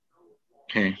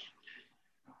Okay.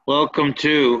 Welcome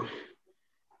to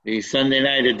the Sunday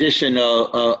night edition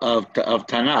of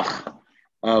Tanakh,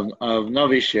 of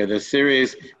Novishir, the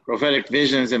series Prophetic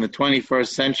Visions in the 21st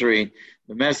Century,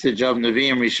 the message of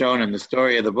Nevi'im Rishonim, the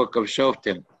story of the book of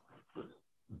Shoftim.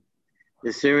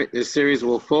 This series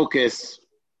will focus.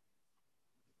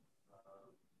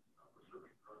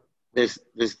 This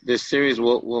series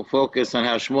will focus on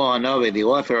how Shmuel Hanavi, the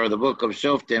author of the book of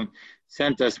Shoftim,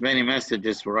 sent us many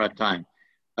messages for our time.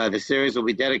 The series will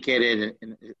be dedicated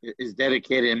in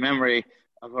memory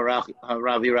of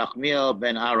Rabbi Rachmiel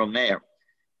ben Aaron Meir.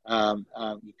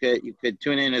 You could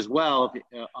tune in as well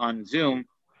on Zoom,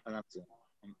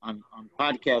 on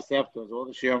podcast afterwards. All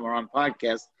the shiurim are on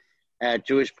podcast at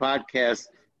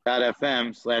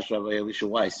jewishpodcast.fm/Rabbi Elisha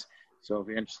Weiss. So if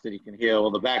you're interested, you can hear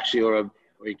all the back shiurim,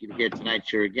 or you can hear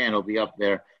tonight's shiur again. It'll be up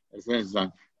there as soon as it's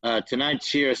done. Tonight's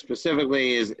shiur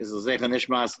specifically is L'zecha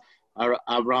Nishmas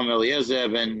Abraham Eliezer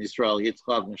ben Yisrael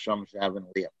Yitzchak Neshama Shav and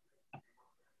Leah.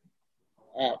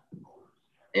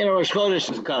 Rosh Chodesh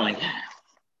is coming.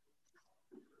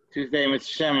 Tuesday,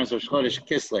 Mitzvah Shem is Rosh Chodesh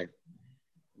Kislev.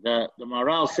 The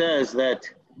Maharal says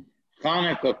that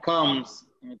Hanukkah comes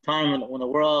in a time when the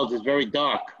world is very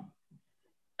dark,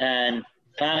 and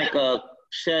Hanukkah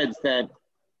sheds that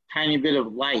tiny bit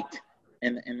of light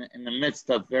in the midst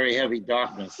of very heavy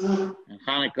darkness, and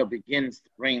Hanukkah begins to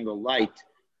bring the light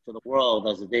to the world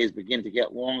as the days begin to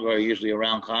get longer, usually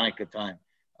around Hanukkah time,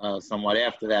 somewhat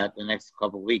after that, the next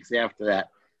couple of weeks after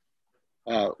that.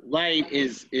 Light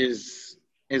is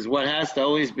what has to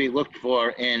always be looked for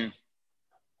in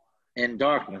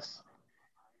darkness.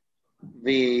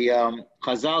 The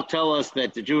Chazal tell us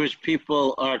that the Jewish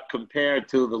people are compared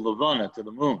to the Levana, to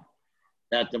the moon,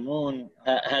 that the moon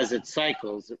has its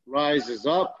cycles. It rises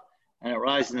up and it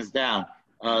rises down.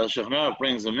 Shulchan Aruch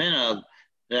brings a minhag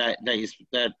that you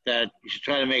should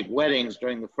try to make weddings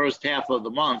during the first half of the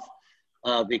month,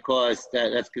 because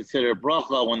that's considered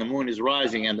bracha when the moon is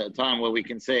rising, and the time where we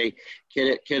can say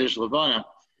Kiddush Levana,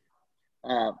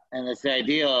 and it's the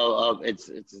idea of it's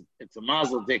a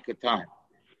mazel dika time,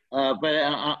 but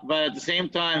at the same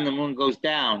time the moon goes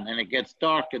down and it gets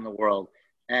dark in the world,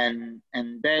 and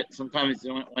sometimes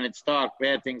when it's dark,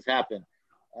 bad things happen.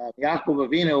 Yaakov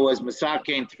Avinu was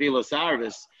Masakein Tfilas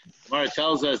Arvis. Gemara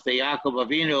tells us that Yaakov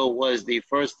Avinu was the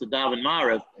first to daven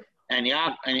Mariv, and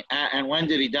when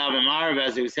did he daven Mariv?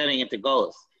 As he was heading into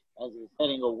Golus, as he was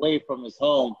heading away from his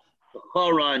home to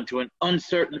Choran, to an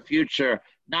uncertain future,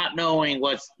 not knowing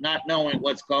what's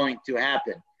going to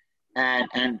happen,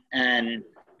 and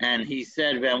he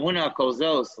said V'amuna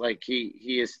kozos, like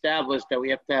he established that we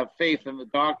have to have faith in the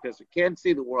darkness. We can't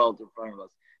see the world in front of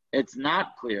us; it's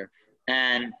not clear.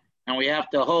 And we have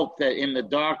to hope that in the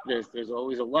darkness, there's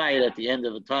always a light at the end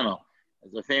of the tunnel.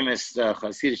 There's a famous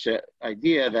Hasidic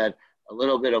idea that a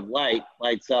little bit of light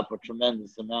lights up a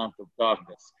tremendous amount of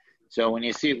darkness. So when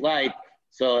you see light,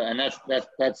 and that's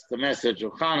the message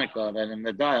of Hanukkah, that in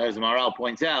the dark, as Maharal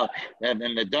points out, that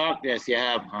in the darkness you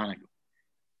have Hanukkah.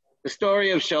 The story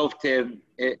of Shoftim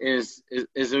is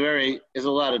a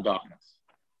lot of darkness,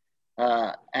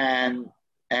 and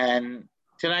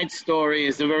tonight's story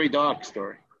is a very dark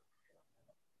story,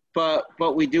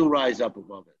 but we do rise up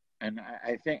above it. And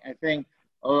I think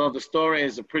although the story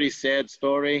is a pretty sad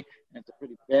story, and it's a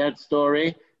pretty bad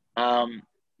story,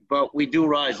 but we do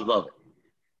rise above it.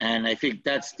 And I think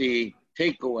that's the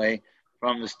takeaway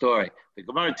from the story. The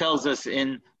Gemara tells us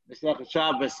in Masechet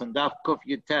Shabbos and Daf Kuf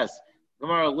Yutes,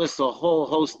 Gemara lists a whole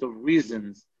host of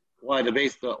reasons why the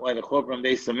Churban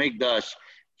Beis Hamikdash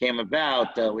came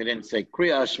about. We didn't say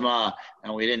Kriya Shema,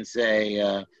 and we didn't say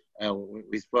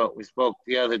we spoke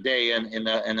the other day in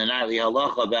the nightly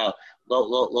halacha about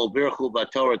lo birchu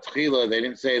b'Torah tchila. They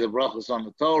didn't say the brachos on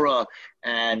the Torah,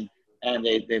 and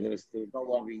there was no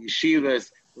longer yeshivas.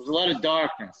 There was a lot of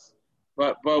darkness,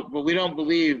 but we don't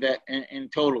believe that in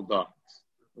total darkness.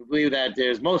 We believe that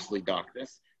there's mostly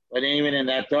darkness, but even in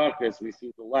that darkness we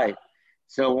see the light.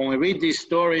 So when we read these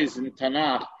stories in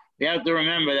Tanakh, we have to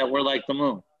remember that we're like the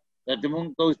moon. That the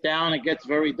moon goes down, it gets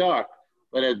very dark.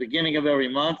 But at the beginning of every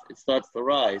month, it starts to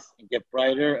rise and get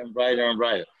brighter and brighter and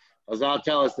brighter. Chazal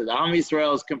tell us that Am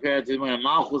Yisrael is compared to the moon, and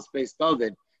Malchus Beis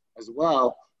David as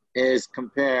well is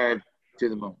compared to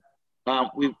the moon.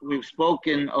 We've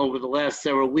spoken over the last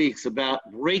several weeks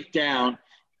about breakdown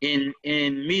in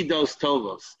Midos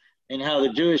Tovos, and how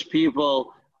the Jewish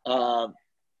people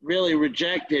really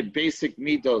rejected basic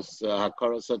Midos,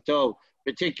 Hakaras HaTov.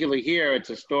 Particularly here, it's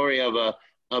a story of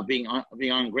being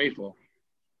ungrateful.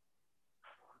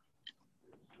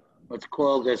 What's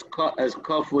called as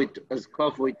Kafui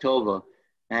Tova,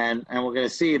 and we're going to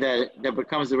see that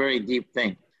becomes a very deep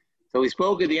thing. So we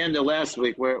spoke at the end of last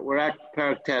week. We're at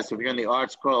Parak Test. If you're in the Art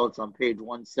Scroll, it's on page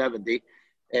 170.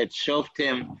 It's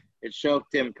Shoftim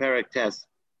Parak Test.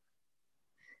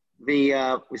 We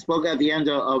spoke at the end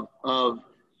of a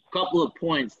couple of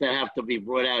points that have to be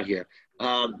brought out here.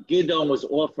 Gidon was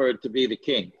offered to be the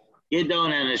king.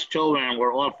 Gidon and his children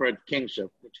were offered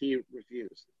kingship, which he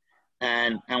refused.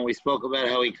 And we spoke about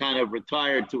how he kind of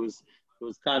retired to his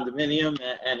condominium,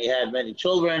 and he had many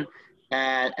children,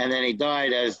 and then he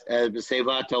died as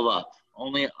B'Seva Tova.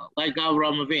 Only like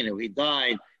Avraham Avinu, he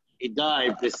died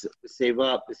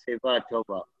B'Seva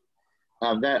Tova.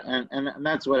 And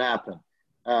that's what happened.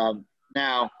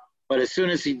 Now, but as soon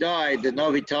as he died, the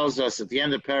Novi tells us at the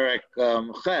end of Perek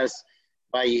Ches,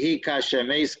 Vayihi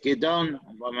kashemes Gidon,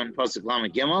 Pasuk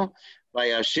Lamed Gimel,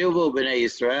 Vayashivu b'nei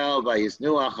Yisrael,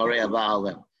 Vayisnu acharei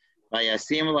Baalim,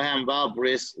 Vayasim lahem Baal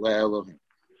bris leElohim.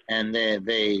 And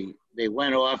they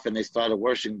went off and they started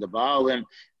worshiping the Baalim,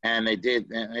 and they did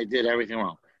everything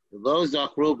wrong. Those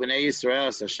Zachru b'nei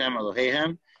Yisrael Hashem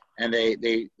Elohehem, and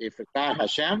they forgot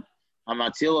Hashem,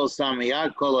 Hamatzil Osam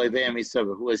Miyad Kol Oiveim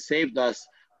Yisrael, who has saved us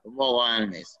from all our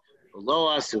enemies. Lo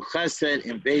asu chesed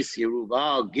in Beis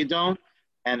Yerubal Gidon,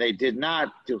 and they did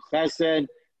not do chesed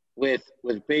with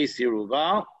Beis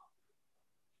Yerubal,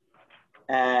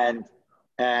 and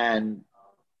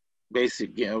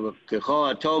basically,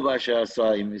 Kechol Tova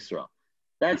She'asa Im Yisrael.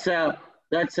 That's how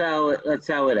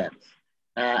it ends,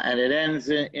 and it ends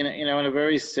in a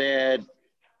very sad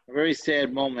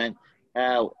moment.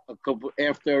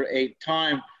 After a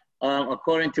time,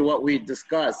 according to what we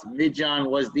discussed, Midian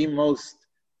was the most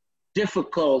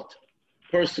difficult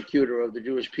persecutor of the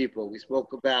Jewish people. We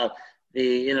spoke about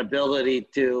the inability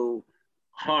to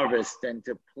harvest and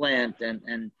to plant,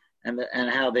 and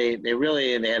how they had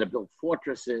to build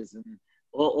fortresses and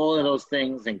all of those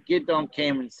things. And Gidon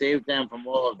came and saved them from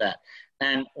all of that.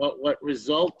 And what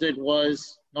resulted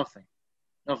was nothing.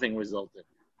 Nothing resulted.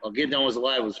 While Gidon was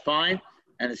alive, it was fine.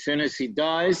 And as soon as he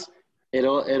dies, it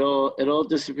all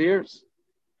disappears.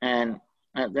 And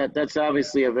that's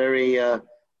obviously a very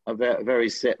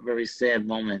sad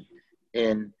moment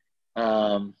in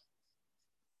our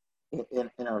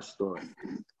story.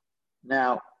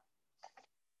 Now,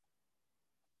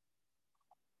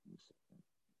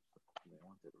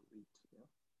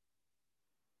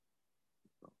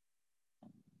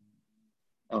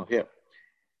 here.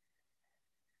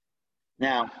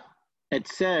 Now, it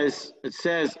says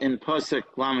in Pasuk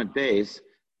Lamed Beis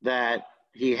that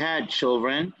he had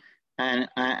children, and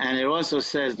it also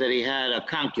says that he had a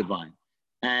concubine,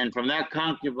 and from that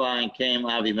concubine came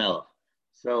Avimelech.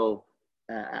 So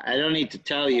I don't need to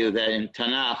tell you that in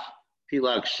Tanakh,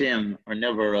 Pilag Shim are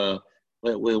never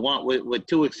with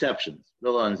two exceptions,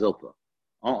 Bilhah and Zilpah.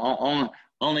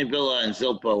 Only Bilhah and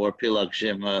Zilpah were Pilag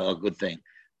Shim a good thing,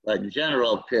 but in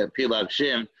general, Pilag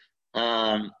Shim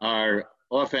are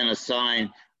often a sign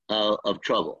of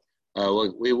trouble.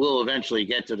 We will eventually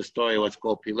get to the story of what's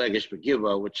called Pilegish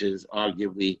Begiva, which is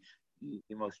arguably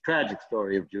the most tragic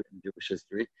story of Jewish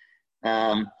history,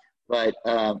 but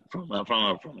from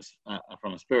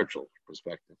a spiritual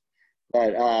perspective.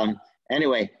 But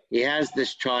anyway, he has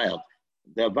this child.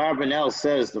 The Barbanel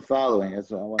says the following. I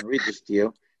want to read this to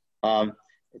you.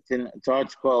 It's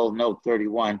Art Scroll Note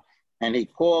 31, and he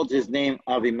called his name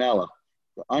Avimelech.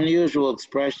 The unusual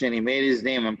expression he made his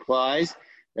name implies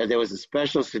that there was a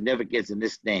special significance in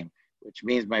this name, which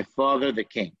means my father, the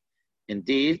king.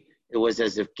 Indeed, it was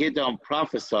as if Gidon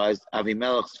prophesied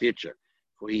Avimelech's future,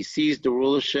 for he seized the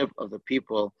rulership of the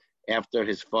people after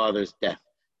his father's death.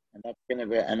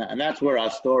 And that's where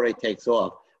our story takes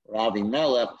off, where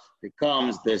Avimelech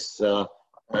becomes this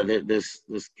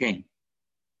king.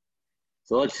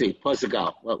 So let's see,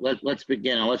 Pasuk. Let's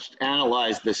begin and let's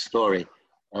analyze this story.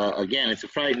 Again, it's a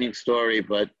frightening story,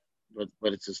 but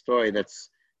it's a story that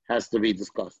has to be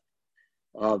discussed.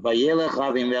 Vayelech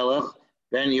Avimelech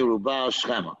ben Yerubal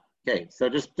Shchema. Okay, so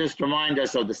just remind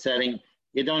us of the setting.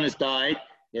 Gidon has died.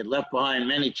 He had left behind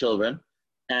many children,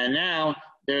 and now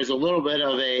there's a little bit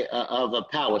of a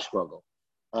power struggle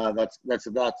that's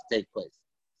about to take place.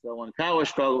 So when power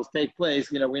struggles take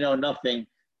place, we know nothing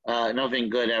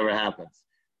good ever happens.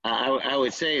 I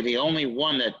would say the only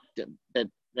one that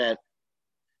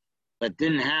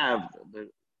didn't have the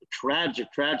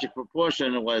tragic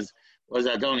proportion was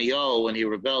Adoniyahu when he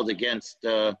rebelled against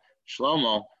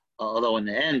Shlomo. Although in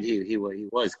the end he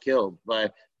was killed,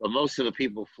 but most of the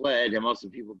people fled, and most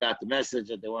of the people got the message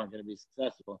that they weren't going to be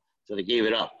successful, so they gave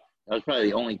it up. That was probably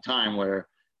the only time where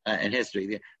in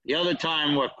history. The other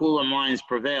time where cooler minds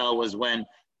prevail was when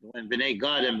Bnei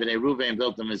Gad and Bnei Ruvain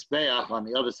built the Mizbeach on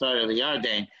the other side of the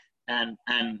Yarden, and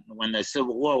when the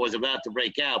civil war was about to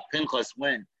break out, Pinchas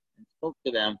went and spoke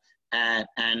to them,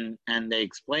 and they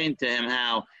explained to him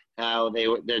how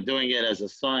they're doing it as a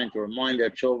sign to remind their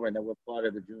children that we're part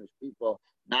of the Jewish people,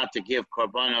 not to give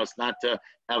korbanos, not to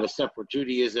have a separate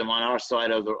Judaism on our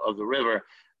side of the river.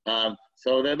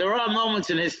 So there are moments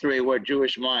in history where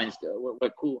Jewish minds,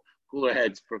 where cooler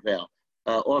heads prevail,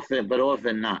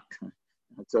 often not.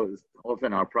 So it's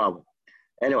often our problem.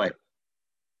 Anyway,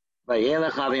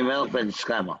 Vayelech Avimelech ben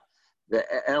Shchema, the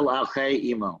El Achei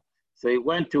Imo. So he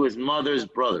went to his mother's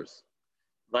brothers.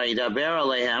 Vayidaber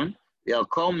Alehem, the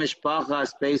Kol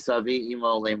Mishpachas Beis Avi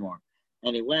Imo Lemor.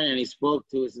 And he went and he spoke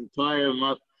to his entire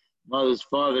mother's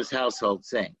father's household,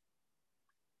 saying,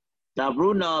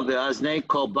 Dabruna be'aznei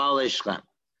kol balei Shechem.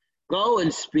 Go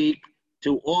and speak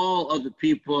to all of the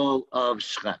people of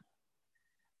Shechem.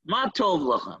 Ma tov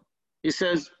lachem. He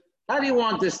says, how do you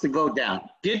want this to go down?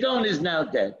 Gidon is now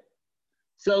dead.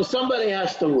 So somebody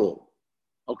has to rule.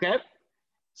 Okay?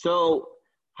 So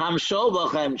Hamshol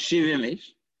lachem shivim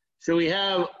ish. So we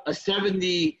have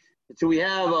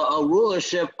a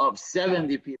rulership of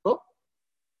 70 people,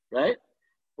 right?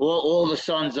 All the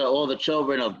sons, all the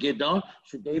children of Gidon,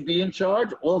 should they be in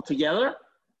charge all together?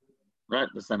 Right,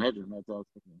 the Sanhedrin, that's all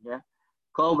yeah.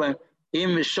 Kolben,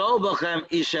 im mishol b'chem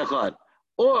ish echad.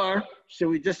 Or should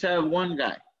we just have one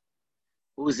guy?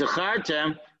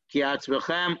 U'zachartem ki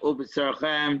atzbechem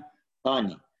u'b'tzarchem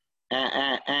ani.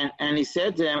 And he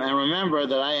said to him, and remember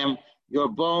that I am your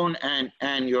bone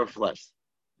and your flesh.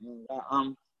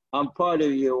 I'm part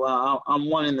of you. I'm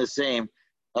one and the same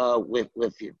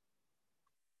with you.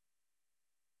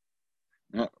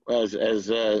 As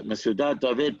Masudat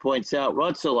David points out,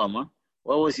 Ratzalama,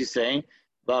 what was he saying?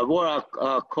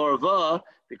 Korva,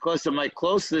 because of my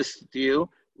closeness to you,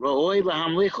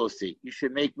 you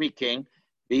should make me king.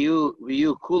 You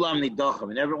kulam nidachim,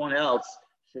 and everyone else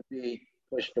should be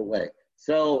pushed away.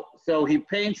 So he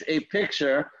paints a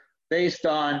picture based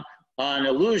on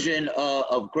illusion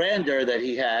of grandeur that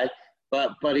he had,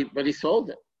 but he sold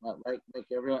it like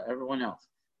everyone else.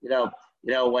 You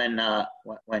know when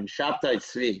Shabtai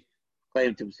Tzvi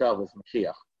claimed himself as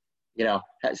Mashiach,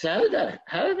 so how did that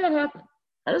happen?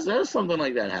 How does something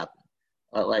like that happen?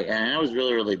 And that was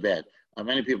really, really bad.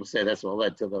 Many people say that's what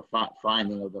led to the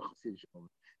finding of the Hasidic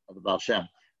of the Baal Shem.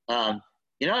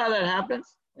 You know how that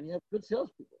happens? When you have good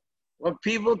salespeople. When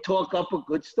people talk up a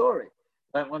good story.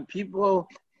 When people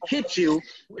hit you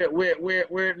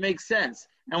where it makes sense.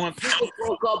 And when people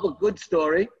talk up a good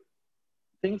story,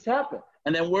 things happen.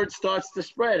 And then word starts to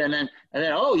spread. And then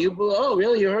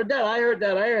really? You heard that? I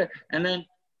heard. And then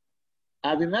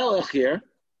Abimelech here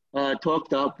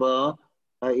talked up a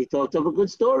good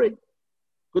story.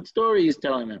 Good story he's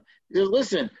telling them. He says,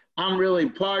 listen, I'm really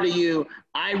part of you.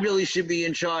 I really should be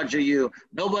in charge of you.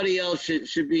 Nobody else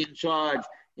should be in charge.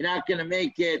 You're not going to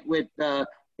make it with too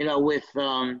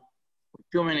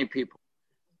many people.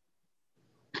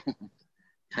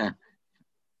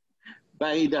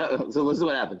 So listen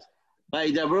what happens.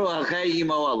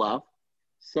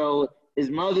 So his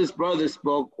mother's brother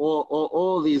spoke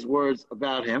all these words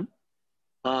about him.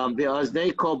 So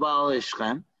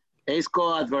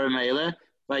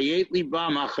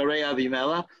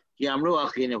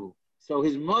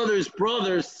his mother's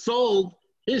brothers sold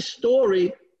his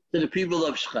story to the people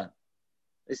of Shechem.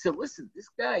 They said, listen, this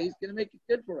guy, he's going to make it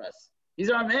good for us. He's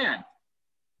our man,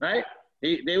 right?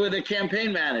 They were the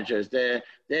campaign managers. They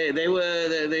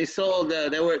were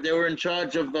in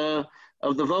charge of the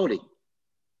voting.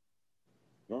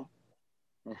 Yeah.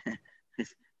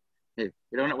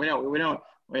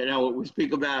 We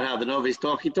speak about how the Novi's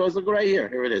talk. He talks. Look right here.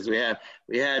 Here it is. We had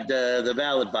the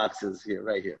ballot boxes here,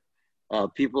 right here.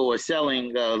 People were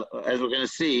selling, as we're going to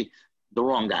see, the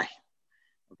wrong guy.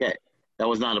 Okay, that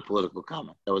was not a political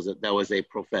comment. That was a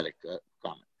prophetic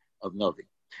comment of Novi.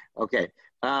 Okay.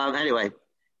 Anyway,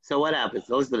 so what happens?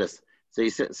 Listen to this. So he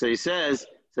says.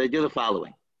 So they do the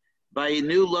following. By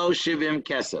new lo shivim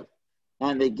kesef,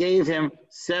 and they gave him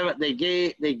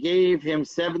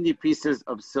 70 pieces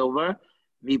of silver.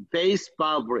 Mi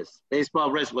baseball bris. Baseball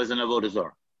bris was an avodah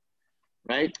zarah,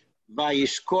 right?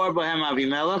 Vayishkor b'hem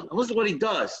Avimelech. Listen to what he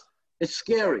does. It's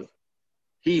scary.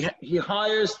 He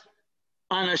hires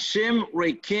anashim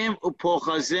reikim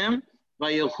upochazim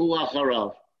vayilchu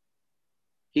acharav.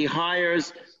 He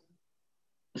hires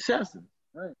assassins,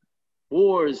 right?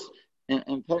 Wars and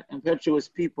impetuous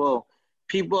people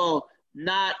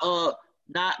not of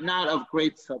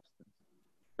great substance,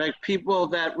 like people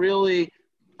that really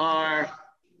are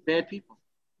bad people,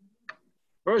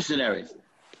 mercenaries.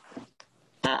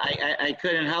 I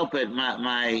couldn't help it.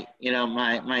 My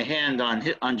hand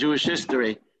on Jewish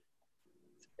history.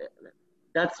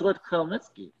 That's what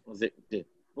Chmielnicki did.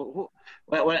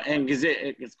 And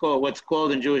it's called what's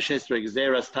called in Jewish history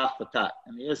Gezeras Tachvatat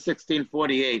in the year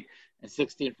 1648 and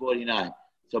 1649.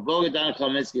 So Bogdan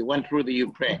Khmelnytsky went through the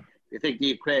Ukraine. You think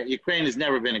the Ukraine has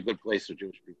never been a good place for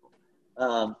Jewish people.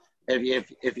 If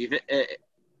you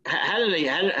how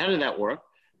did that work?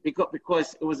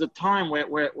 Because it was a time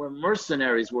where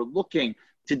mercenaries were looking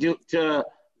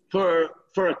for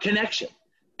a connection.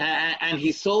 And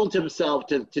he sold himself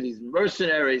to these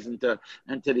mercenaries and to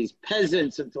these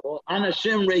peasants and to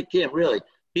Anashim Reikim, really,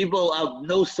 people of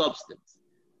no substance.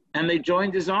 And they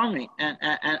joined his army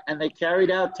and they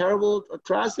carried out terrible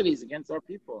atrocities against our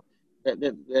people.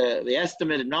 The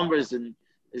estimated numbers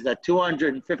is that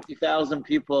 250,000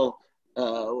 people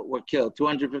were killed.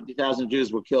 250,000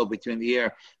 Jews were killed between the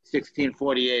year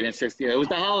 1648 and 16. It was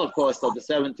the Holocaust of the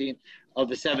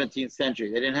 17th century.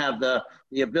 They didn't have the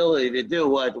ability to do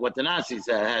what the Nazis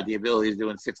had the ability to do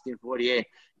in 1648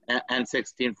 and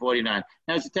 1649.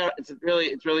 Now it's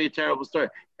really a terrible story.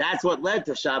 That's what led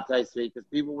to Shabtai Tzvi,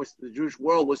 because the Jewish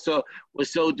world was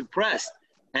so depressed,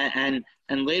 and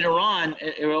later on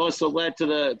it also led to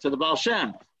the Baal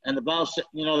Shem, and the Baal Shem,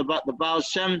 the Baal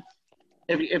Shem.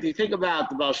 If you think about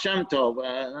the Baal Shem Tov,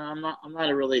 I'm not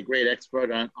a really great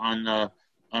expert on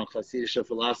Hasidic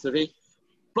philosophy,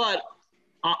 but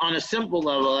on a simple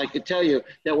level, I could tell you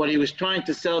that what he was trying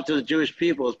to sell to the Jewish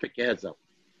people is pick your heads up,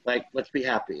 like let's be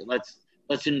happy, let's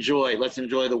enjoy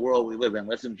the world we live in,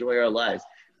 let's enjoy our lives,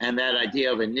 and that idea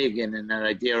of a niggin and that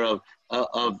idea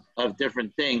of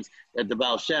different things that the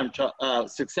Baal Shem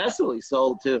successfully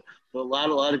sold to a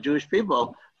lot of Jewish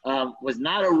people. Was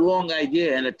not a wrong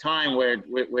idea in a time where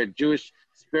Jewish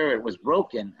spirit was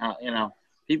broken.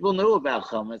 People knew about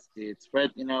Chometz. It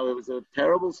spread. It was a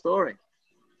terrible story,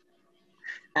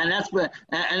 and that's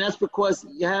because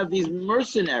you have these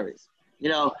mercenaries.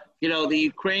 The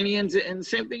Ukrainians, and the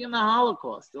same thing in the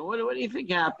Holocaust. So what do you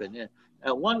think happened?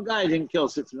 One guy didn't kill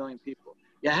 6 million people.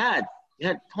 You had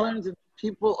tons of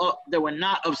people that were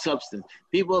not of substance,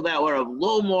 people that were of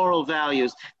low moral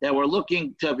values, that were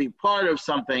looking to be part of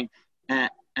something, and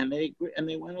they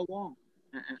went along.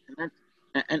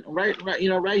 And right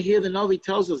here, the Novi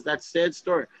tells us that sad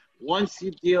story. Once you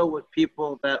deal with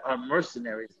people that are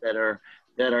mercenaries, that are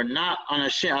not on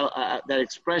that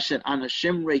expression on a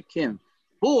Shimrei Kim,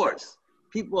 boors,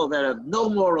 people that have no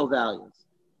moral values.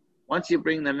 Once you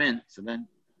bring them in, so then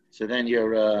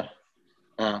you're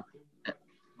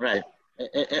right.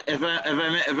 If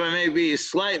I may be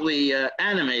slightly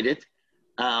animated,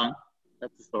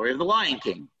 that's the story of the Lion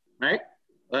King, right?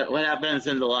 What happens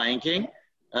in the Lion King?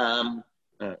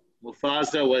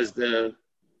 Mufasa was I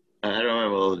don't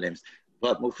remember all the names,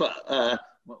 but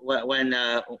when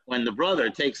the brother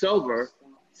takes over,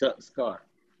 Scar,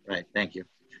 right? Thank you,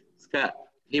 Scott.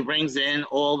 He brings in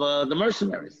all the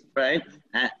mercenaries, right?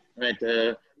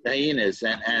 The hyenas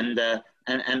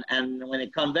and when they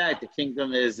come back, the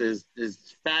kingdom is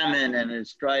famine and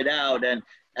it's dried out, and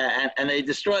they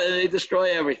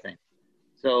destroy everything.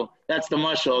 So that's the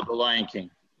mashal of the Lion King.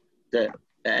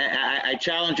 I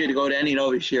challenge you to go to any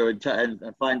Novi Shir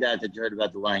and find out that you heard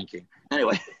about the Lion King.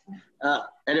 Anyway,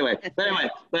 but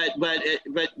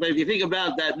if you think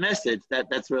about that message,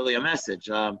 that's really a message.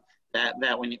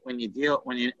 That when you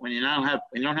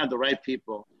don't have the right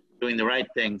people doing the right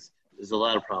things, there's a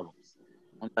lot of problems.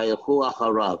 And Vayachu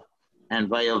Acharav, and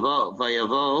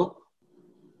Vayavo.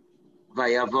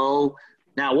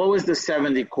 Now, what was the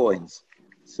 70 coins?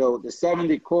 So the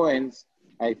 70 coins,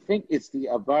 I think it's the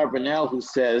Abarbanel who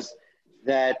says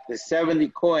that the 70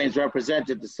 coins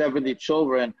represented the 70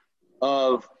 children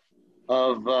of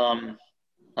Gidon,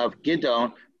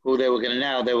 who they were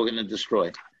going to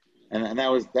destroy, and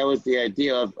that was the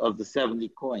idea of the 70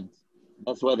 coins.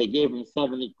 That's why they gave him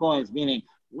 70 coins, meaning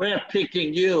we're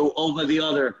picking you over the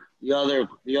other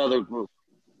group,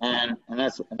 and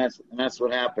that's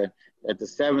what happened. That the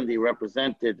 70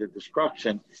 represented the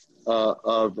destruction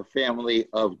of the family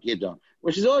of Gidon,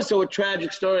 which is also a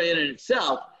tragic story in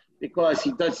itself, because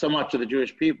he did so much to the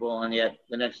Jewish people, and yet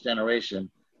the next generation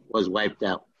was wiped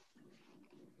out.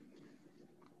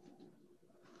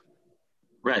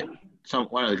 Right. So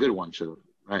one of the good ones,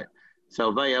 right.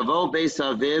 So Vayavo Beis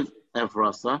Aviv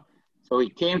Ephrasa. So he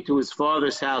came to his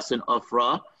father's house in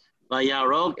Ophrah.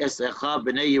 Vayarog es echa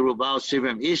b'nei Yerubal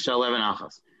shivim ish 11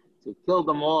 achas. So he killed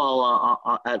them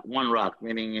all at one rock,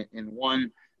 meaning in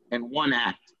one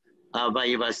act.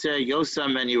 Vayivaser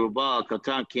Yosam and Yerubal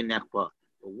katan ki nechba.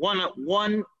 One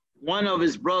of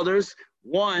his brothers,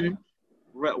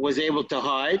 was able to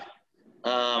hide,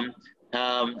 and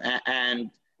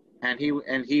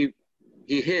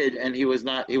he hid, and he was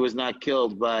not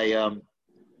killed by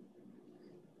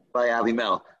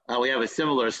Avimelech. we have a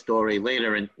similar story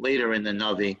later in the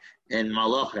Navi in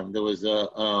Malachim. There was a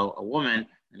woman,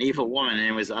 an evil woman,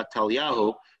 named was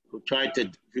Atalyahu,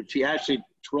 she actually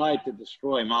tried to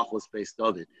destroy Malchus Beis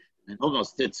David, and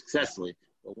almost did successfully.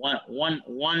 But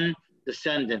one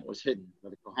descendant was hidden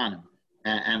by the Kohanim,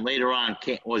 and later on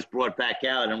was brought back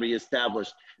out and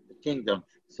reestablished the kingdom.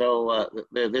 So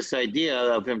this idea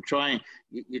of him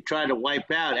you try to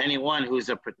wipe out anyone who's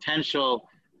a potential,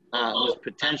 who's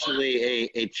potentially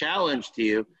a challenge to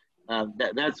you.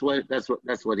 That's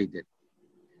what he did.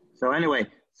 So anyway,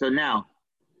 now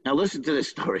listen to this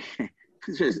story.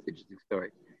 This is an interesting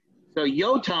story. So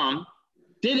Yotam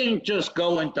didn't just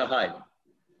go into hiding.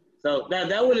 So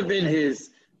that would have been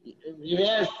his.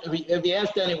 If he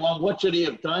asked anyone, what should he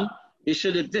have done? He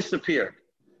should have disappeared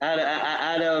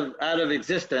out of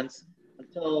existence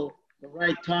until the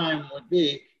right time would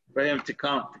be for him to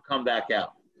come back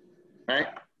out. Right?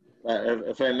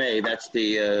 If I may, that's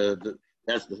the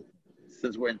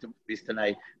since we're into movies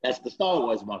tonight, that's the Star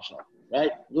Wars marshal,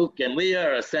 right? Luke and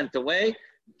Leia are sent away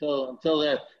until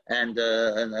and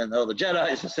all the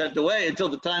Jedi are sent away until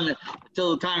the time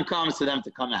comes for them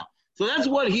to come out. So that's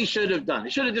what he should have done.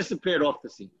 He should have disappeared off the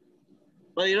scene,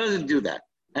 but he doesn't do that,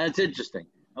 and it's interesting.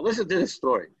 Now listen to this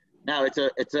story. Now it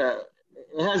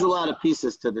has a lot of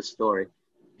pieces to this story.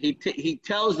 He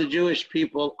tells the Jewish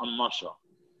people a mashal.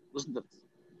 Listen to this.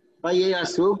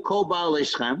 Vayeyasu kol ba'alei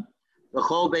Shechem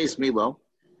v'chol beis Milo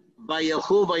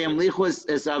vayelchu vayamlichu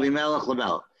es Avimelech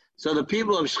lemelech. So the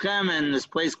people of Shechem in this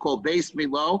place called Beis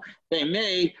Milo, they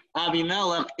made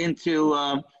Avimelech into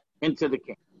the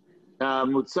king.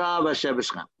 Mutzav Asher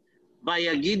b'Shechem.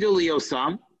 Vayagidu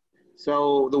liyosam.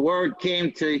 So the word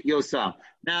came to Yosam.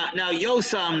 Now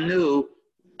Yosam knew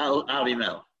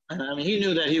Avimelech. I mean, he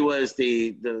knew that he was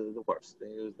the worst.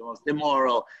 He was the most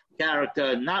immoral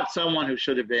character, not someone who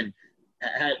should have been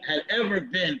had ever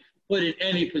been put in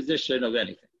any position of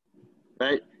anything,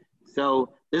 right? So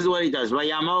this is what he does.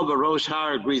 Vayamo b'rosh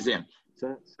Har Grizim.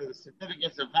 So the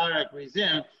significance of Har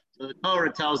Grizim. So the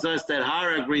Torah tells us that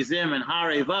Har Grizim and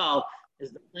Har Eval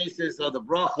is the places of the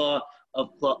bracha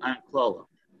of Klola.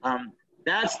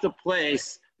 That's the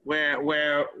place where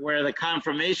the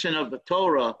confirmation of the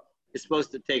Torah is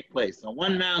supposed to take place. On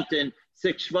one mountain,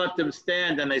 6 Shvatim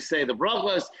stand and they say the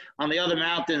brachos. On the other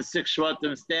mountain, 6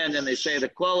 Shvatim stand and they say the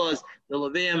klolos. The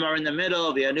Leviim are in the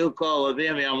middle. The Anuko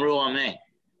Leviim Yamru Amen.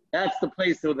 That's the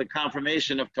place of the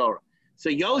confirmation of Torah. So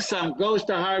Yosam goes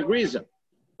to Har Grizim,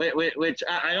 which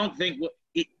I don't think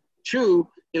true.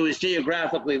 It was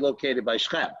geographically located by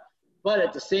Shechem, but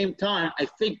at the same time, I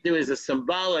think there is a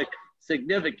symbolic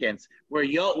significance where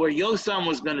Yosam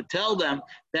was going to tell them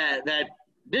that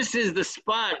this is the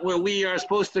spot where we are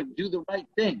supposed to do the right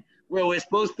thing, where we're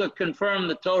supposed to confirm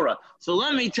the Torah. So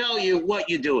let me tell you what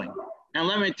you're doing. And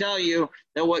let me tell you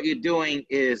that what you're doing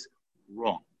is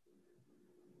wrong.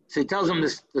 So he tells them the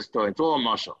story. It's all a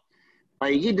mashal.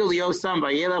 Vayigidu Yosam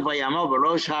vayela vayamo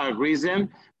b'rosh Har Grizim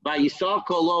vayisar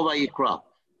kolo vayikra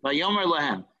vayomer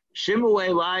lahem shimu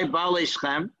elai ba'alei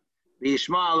Shechem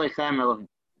v'yishma aleichem Elohim.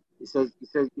 He says you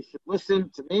should listen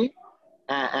to me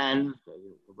and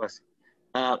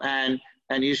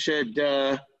you should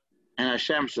and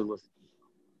Hashem should listen.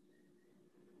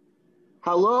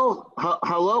 Halo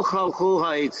chalchu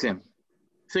ha'itzim.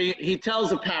 So he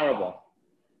tells a parable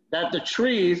that the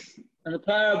trees, and the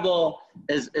parable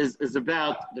is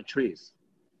about the trees.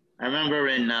 I remember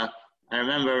in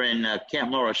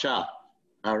Camp Morashah,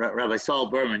 Rabbi Saul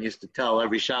Berman used to tell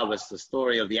every Shabbos the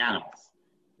story of the animals.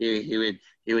 He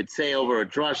would say over a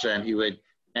drasha, and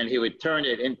he would turn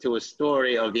it into a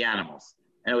story of the animals.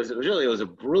 And it was a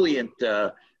brilliant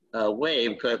way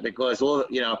because all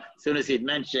as soon as he'd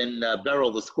mention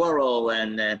Beryl the squirrel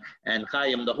and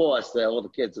Chaim the horse, all the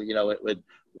kids would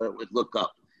look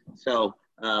up. So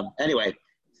anyway,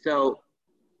 so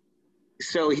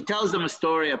he tells them a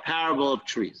parable of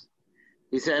trees.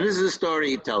 He said, and this is a story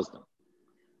he tells them.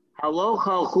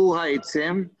 The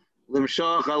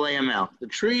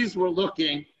trees were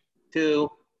looking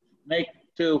to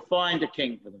find a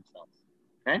king for themselves.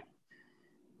 Okay?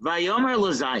 Vayomer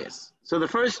Lazayas. So the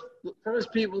first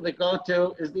people they go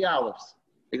to is the olives.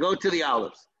 They go to the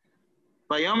olives.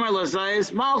 Vayomer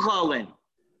Lazayas Malchalin.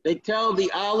 They tell the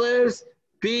olives,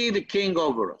 be the king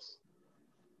over us.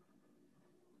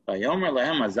 Vayomer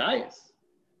Lehem Azayas.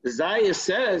 The Zayas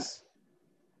says,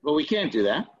 but we can't do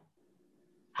that.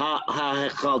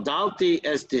 Ha-chaldalti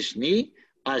es tishni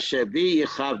asher bi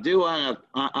yichavdu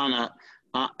ana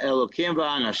Elokim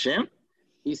v'an Hashem.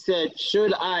 He said,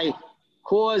 should I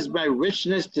cause my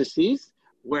richness to cease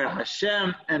where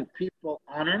Hashem and people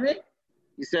honor me?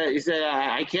 He said,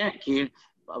 I can't keep.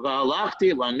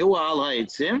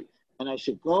 and I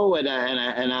should go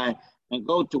and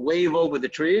go to wave over the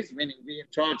trees, meaning be in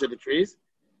charge of the trees.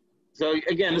 So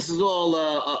again, this is all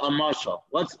a mashal.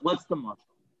 What's the mashal?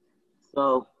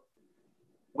 So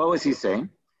what was he saying?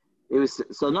 It was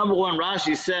so number one.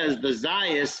 Rashi says the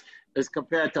Zayis is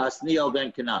compared to Asniel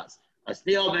ben Kenaz.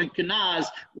 Asniel ben Kenaz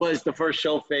was the first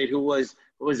shofet who was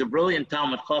a brilliant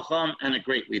Talmud Chacham and a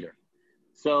great leader.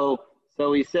 So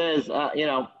he says,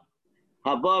 Haba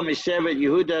Mishevet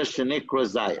Yehuda Shenikra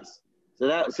Zayis. So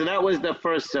that was the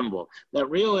first symbol. That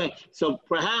really. So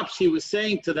perhaps he was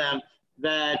saying to them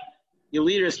that your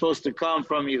leader is supposed to come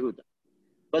from Yehuda,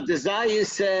 but the Zayis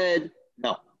said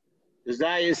no. The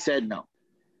Zayis said no,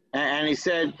 and he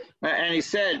said,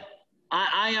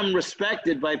 I am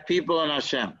respected by people in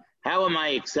Hashem. How am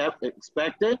I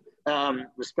respected?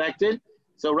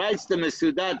 So writes the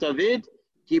Mesudat David,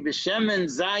 Ki b'shemen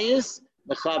Zayis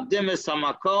mechabdim es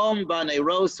hamakom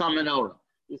b'neiros hamenorah.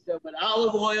 He said, with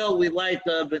olive oil, we light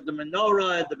the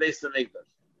menorah at the base of the Mikdash.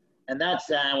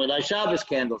 And we light Shabbos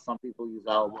candles. Some people use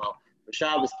olive oil for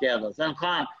Shabbos candles. And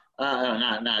not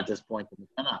at this point in the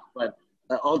Tanakh, but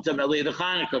ultimately the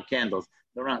Hanukkah candles.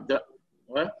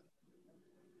 What?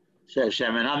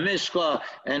 Shemen HaMishcha,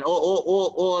 and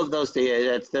all of those things.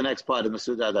 That's the next part of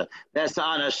Masudada. That's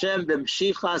on Hashem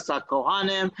b'mshichas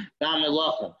hakohanim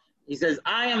v'amelachim. He says,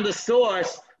 I am the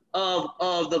source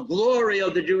of the glory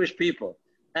of the Jewish people.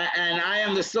 And I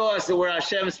am the source of where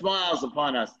Hashem smiles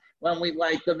upon us when we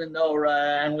light the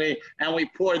menorah and we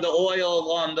pour the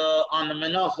oil on the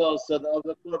menachos of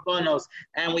the korbanos,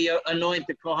 and we anoint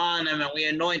the kohanim and we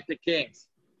anoint the kings.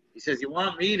 He says, you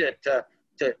want me to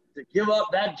give up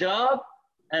that job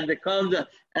and become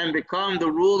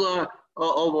the ruler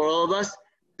over all of us?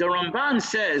 The Ramban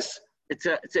says it's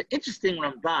an interesting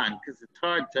Ramban because it's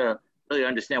hard to really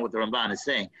understand what the Ramban is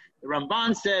saying. The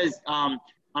Ramban says on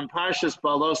Parshas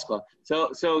Baloscha. So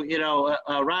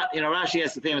Rashi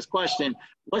has the famous question: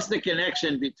 what's the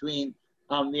connection between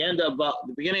the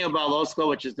beginning of Baloscha,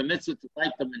 which is the mitzvah to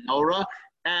light the menorah,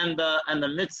 and the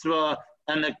mitzvah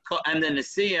and the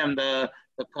Nesiim, the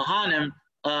Kohanim?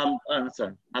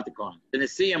 Sorry, not the Kohanim. The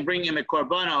Nesiim bringing the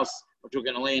korbanos, which we're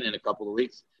going to lay in a couple of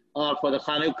weeks, for the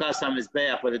Chanukah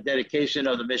HaMizbeach, for the dedication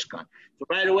of the Mishkan. So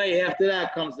right away after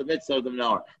that comes the mitzvah of the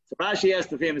menorah. So Rashi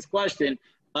asked the famous question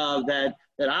that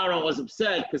Aaron was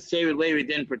upset because Shevet Levi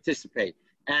didn't participate.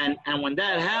 And when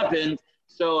that happened,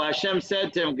 so Hashem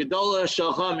said to him, Gedolah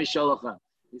Shalcha Mishalacham.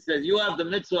 He says, you have the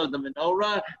mitzvah of the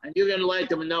menorah, and you're going to light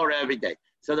the menorah every day.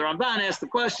 So the Ramban asked the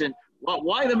question,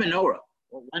 why the menorah?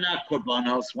 Well, why not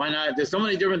korbanos? Why not? There's so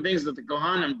many different things that the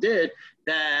Kohanim did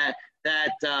that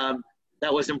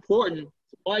was important.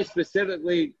 Why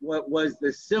specifically was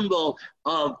the symbol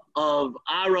of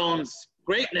Aaron's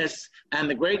greatness and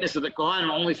the greatness of the Kohanim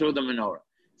only through the menorah?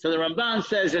 So the Ramban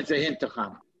says it's a hint to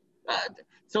Chanukah.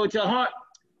 So it's a hard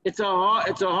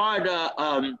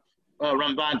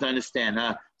Ramban to understand.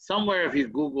 Somewhere, if you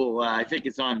Google, I think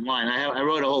it's online. I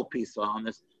wrote a whole piece on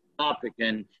this topic,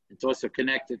 and it's also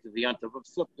connected to the Yontav of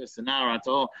Sukkot and Aaron.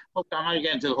 So I'm not going to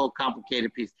get into the whole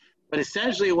complicated piece. But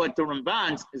essentially, what the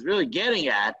Ramban is really getting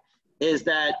at is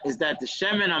that the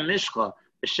Shemen HaMishcha,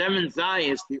 the Shemen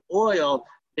Zayis, the oil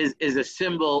is a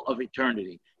symbol of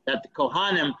eternity. That the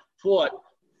Kohanim fought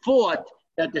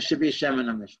that there should be Shemen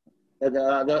HaMishcha.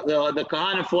 The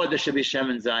Kohanim fought there should be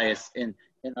Shemen Zayis in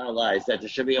our lives, that there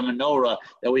should be a menorah,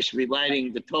 that we should be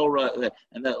lighting the Torah,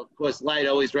 and that, of course, light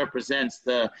always represents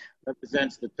the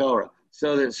Torah.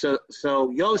 So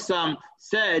Yosam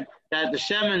said that the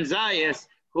Shemen Zayis,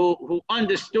 who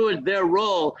understood their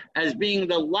role as being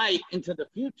the light into the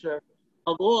future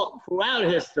of all throughout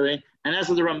history, and that's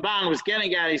what the Ramban was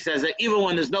getting at. He says that even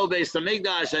when there's no Beis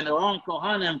Hamikdash and their own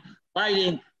Kohanim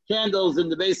lighting candles in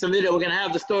the Beis Hamikdash, we're going to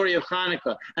have the story of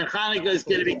Hanukkah, and Hanukkah is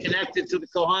going to be connected to the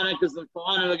Kohanim because the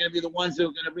Kohanim are going to be the ones who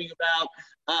are going to bring about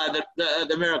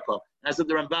the miracle. That's what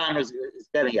the Ramban is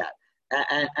getting at,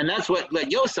 and that's what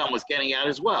Yosam was getting at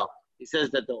as well. He says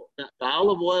that the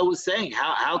olive oil was saying,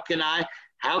 how can I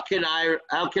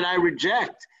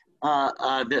reject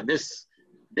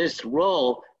this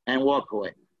role and walk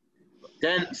away?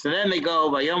 Then they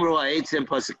go by Yomru Ha'etzim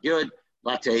Pasuk Yud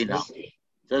Lateina.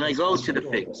 So they go to the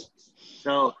figs.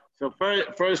 So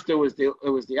first it was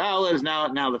the olives, now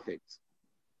the figs.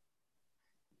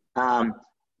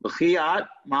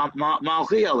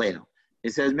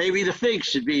 It says maybe the figs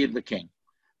should be the king.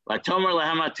 Vatomer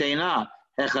Lahem Ateina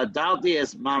Hechadalti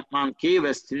es Mankiv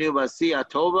es Tinu Basi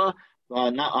Atova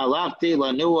Alafti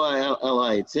Lanua El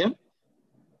Ha'etzim.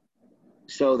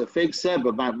 So the fig said,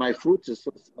 but my fruits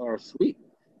are sweet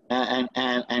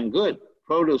and good.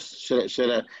 produce?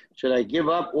 Should I give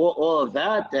up all of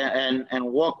that and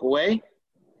walk away?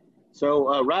 So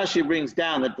Rashi brings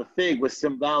down that the fig was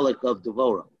symbolic of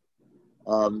Devorah.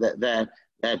 That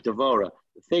Devorah,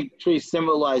 the fig tree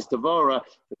symbolized Devorah.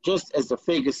 Just as the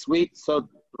fig is sweet, so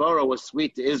Devorah was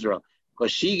sweet to Israel,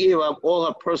 because she gave up all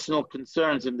her personal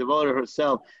concerns and devoted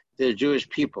herself to the Jewish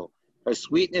people. Her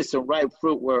sweetness and ripe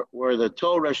fruit were the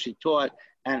Torah she taught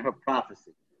and her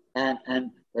prophecy.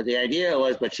 But the idea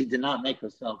was, but she did not make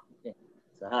herself the king.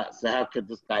 So how could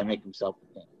this guy make himself the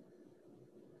king?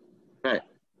 Right.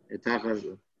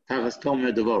 Tachas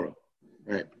Tomer Devorah.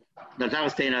 Right. Now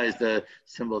Tachas Tena is the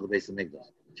symbol of the base of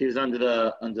Migdash. She was under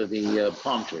the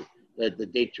palm tree, the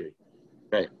date tree.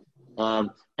 Right.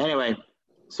 Anyway,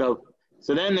 so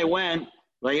then they went.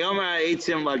 Vayomer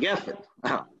Eitzim Lagefen.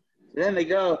 So then they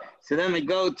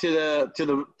go to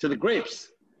the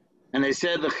grapes, and they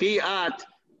said, "L'chiat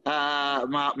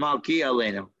Malki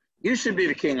Aleinu. You should be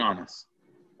the king on us."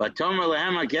 But Tomer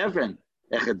Lehem Lagefen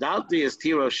Echadalti is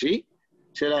Tiroshi.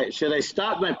 Should I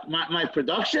stop my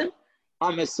production?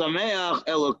 I'm a Sameach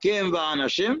Elokim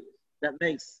va'anashim, that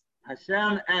makes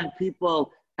Hashem and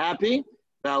people happy.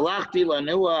 V'alachti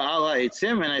lanua al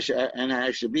ha'etzim, and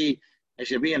I should be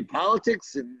in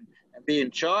politics and be in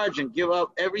charge and give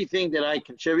up everything that I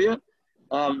contribute.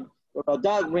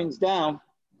 Radak brings down,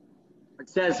 it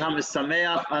says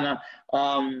Hamisameach ana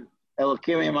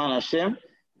Elokim iman Hashem.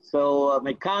 So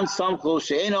mekan samchu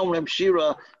she'ein omrim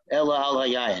shira ela al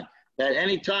hayayin. That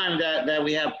any time that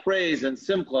we have praise and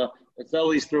simcha, it's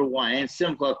always through wine. And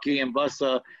simcha ki and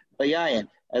basa hayayin,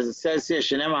 as it says here,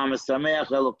 she'enem hamisameach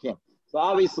Elokim. So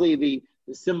obviously the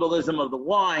symbolism of the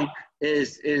wine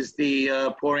is the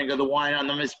pouring of the wine on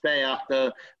the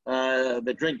mizbeach,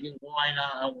 the drinking wine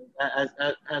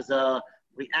as a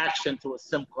reaction to a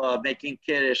simcha, making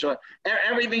kiddush, or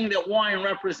everything that wine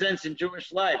represents in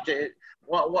Jewish life.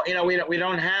 We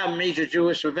don't have major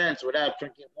Jewish events without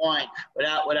drinking wine,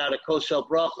 without a kosher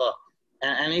bracha.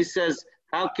 And he says,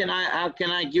 how can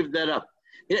I give that up?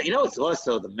 It's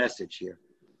also the message here.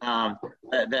 I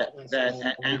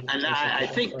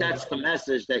think that's the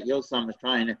message that Yosam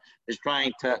is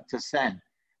trying to send.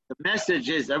 The message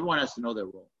is everyone has to know their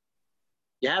role.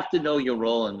 You have to know your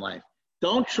role in life.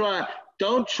 Don't try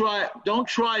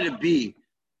to be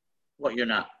what you're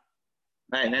not.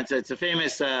 Right? And it's a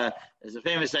famous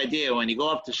idea when you go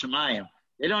up to Shemayim.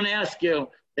 They don't ask you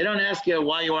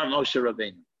why you aren't Moshe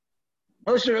Rabbeinu.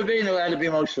 Moshe Rabbeinu had to be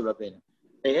Moshe Rabbeinu.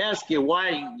 They ask you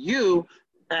why you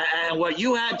and what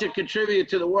you had to contribute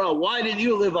to the world. Why did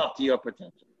you live up to your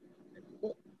potential?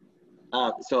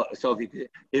 So if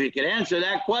you could answer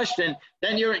that question,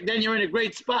 then you're in a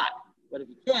great spot. But if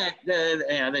you can't,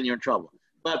 then you're in trouble.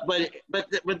 But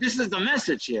this is the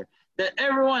message here, that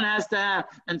everyone has to have,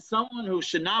 and someone who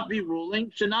should not be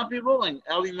ruling should not be ruling.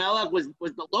 Elimelech was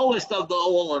the lowest of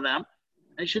all of them,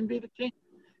 and he shouldn't be the king.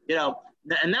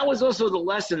 And that was also the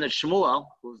lesson that Shmuel,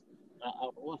 who's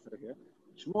our author here,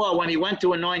 Shmuel, when he went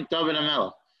to anoint David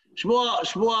HaMelech,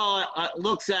 Shmuel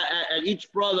looks at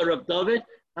each brother of David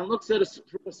and looks at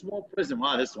through a small prism.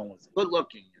 Wow, this one was good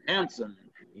looking and handsome.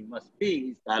 He must be.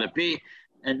 He's got to be.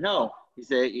 And no, he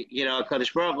said,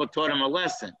 Kadosh Baruch Hu taught him a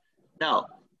lesson. No,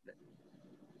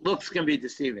 looks can be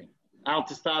deceiving. Don't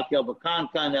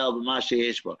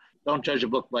judge a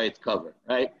book by its cover,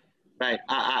 right? Right.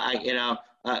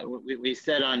 We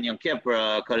said on Yom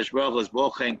Kippur, Kadosh Baruch Hu is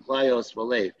bochein klayos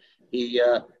v'leiv.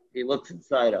 He looks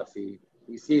inside us. He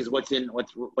sees what's in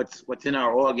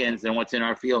our organs and what's in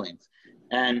our feelings,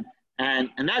 and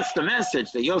that's the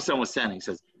message that Yosem was sending. He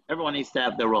says everyone needs to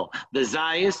have their role. The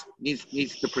zayis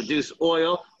needs to produce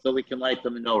oil so we can light the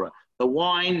menorah. The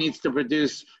wine needs to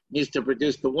produce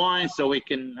the wine so we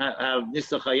can have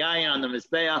nisach hayayin on the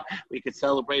mizbeach. We could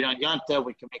celebrate on Yom Tov.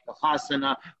 We can make a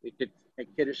chasana. We could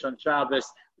make kiddush on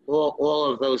Shabbos. All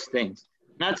of those things.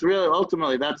 And that's really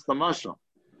ultimately that's the mashal.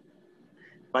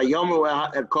 And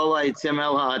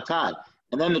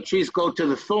then the trees go to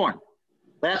the thorn.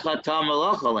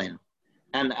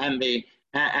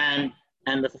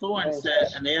 And the thorn said,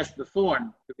 and they asked the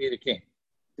thorn to be the king.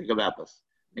 Think about this.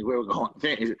 Think where we're going.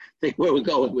 Think where we're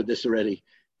going with this already.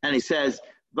 And he says,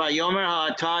 "Vayomer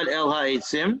ha'atad el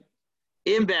ha'etzim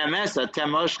im be'emes atem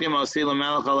moshkim osil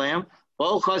melech aleim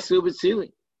bol chasu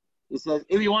b'tzili." He says,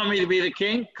 "If you want me to be the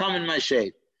king, come in my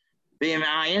shade. B'im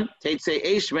ayin teitzei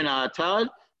eish min ha'atad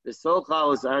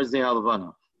v'sochal is arzei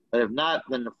halavana. But if not,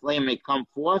 then the flame may come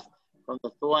forth from the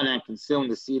thorn and consume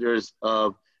the cedars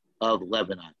of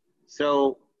Lebanon."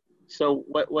 So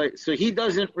he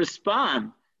doesn't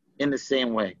respond in the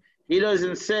same way. He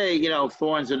doesn't say,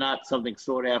 thorns are not something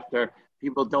sought after.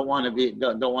 People don't want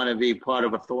to be part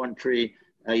of a thorn tree.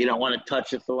 You don't want to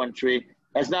touch a thorn tree.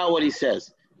 That's not what he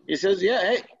says. He says, yeah,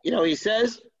 hey, he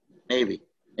says, maybe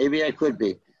I could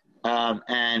be.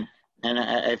 And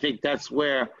I think that's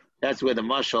where the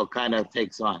mashal kind of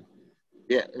takes on.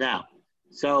 Yeah. Now,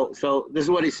 so this is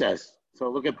what he says. So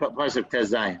look at Pasuk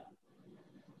Tez Zayin.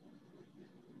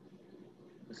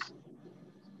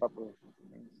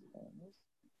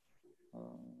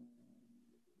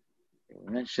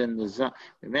 We mentioned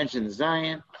the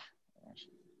Zion.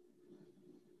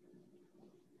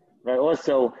 Right.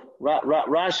 Also,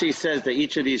 Rashi says that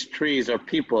each of these trees are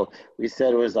people. We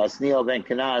said it was Asniel ben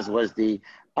Kenaz was the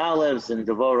olives, and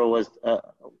Devorah was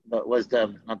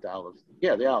the not the olives.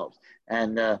 Yeah, the olives,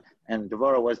 and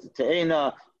Devorah was the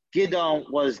Te'ena. Gidon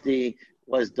was the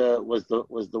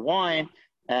wine,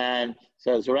 and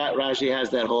so Rashi has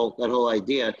that whole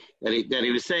idea that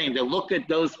he was saying that look at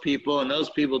those people, and those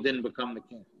people didn't become the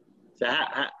king. So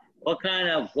what kind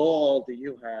of goal do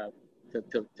you have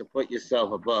to put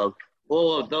yourself above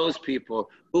all of those people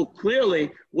who clearly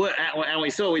would, and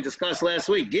we discussed last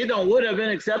week, Gidon would have been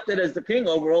accepted as the king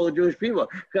over all the Jewish people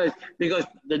because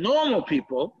the normal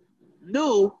people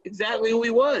knew exactly who he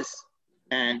was.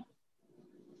 And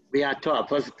we are taught,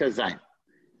 plus Kazain.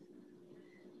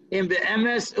 In the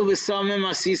MS Uvisamim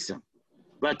Asisa,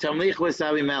 but Tamlich was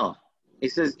Avimelech. He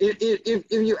says, if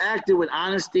you acted with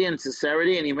honesty and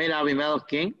sincerity and you made Avimelech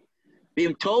king,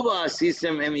 Bim Tova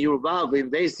Asisim and Yerubal Bim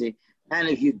Basi, and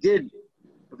if you've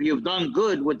done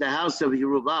good with the house of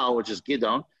Yerubal, which is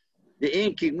Gidon, the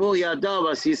in Kigmul Yadav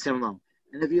Asisim Lam.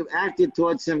 And if you've acted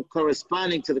towards him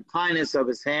corresponding to the kindness of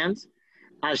his hands,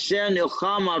 Asher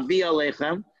Nilcham Avi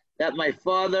Alechem, that my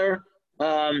father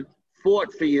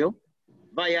fought for you.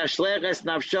 Vayashleches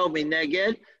Nafsho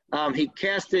Mineged, he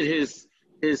casted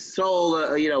his soul,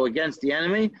 against the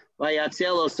enemy.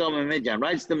 Vayatzelo Soma Midyan.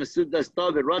 Writes the Masudas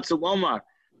David, Ratzul Omar,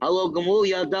 Halo Gamul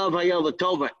Yadav Hayel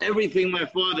Tova. Everything my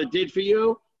father did for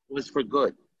you was for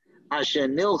good. Asher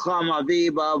Nilcham Avi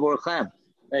Ba'avorchem,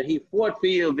 that he fought for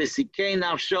you. V'sikei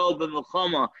Nafsho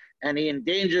B'Milchama, and he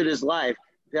endangered his life.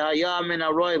 V'Hayam Min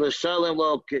Aroy L'Shalem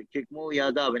Lo Kikmul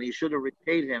Yadav, and he should have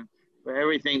repaid him for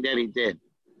everything that he did.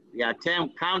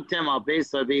 Yatem Kamtem Al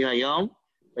Beis Avi Hayom.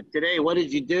 But today, what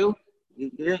did you do? You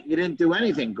didn't do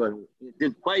anything good. You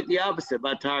did quite the opposite.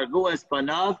 But Targu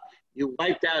Espanav, you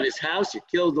wiped out his house. You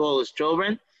killed all his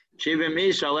children. Shivim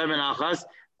Ish Aleven Achas.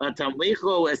 But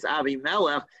Tamlicho es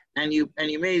Avimelech, and you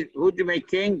made, who'd you make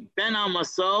king? Ben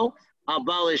Amaso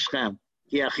Abal Ishchem,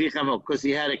 because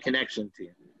he had a connection to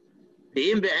you.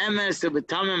 The Im Be'emes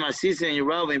Betamim Asisa and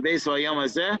Yerov in Beis Vayom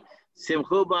Hazeh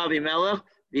Simchu Ba'Avimelech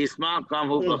V'Yisma Kam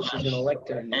Hu.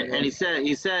 And he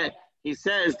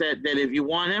says that if you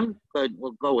want him, good,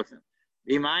 we'll go with him.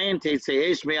 V'Mayin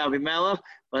Teitzeyesh Me'Avimelech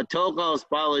V'Togal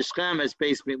Ba'al Ishchem es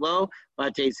Beis Milo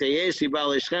V'Teitzeyesh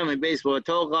Ba'al Ishchem and Beis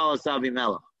V'Togal es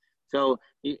Avimelech. So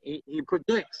he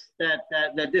predicts that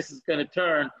this is going to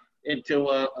turn into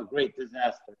a great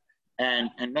disaster,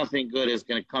 and nothing good is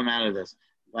going to come out of this.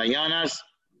 Vayanas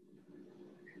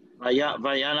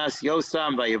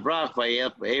Yosam Vayivrach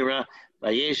Vayelch Vayera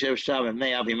Vayeshev Shav and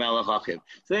Mei Avimelech Achiv.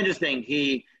 So interesting.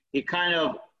 He kind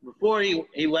of, before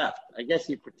he left, I guess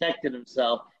he protected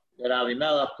himself that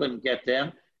Avimelech couldn't get to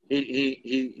him.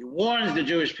 He warns the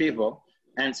Jewish people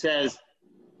and says,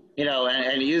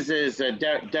 and he uses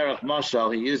Derech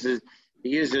Mashal. He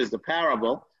uses the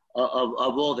parable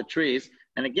of all the trees.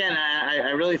 And again,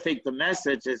 I really think the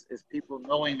message is people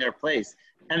knowing their place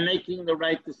and making the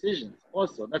right decisions.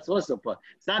 Also, that's also part.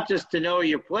 It's not just to know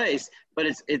your place, but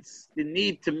it's the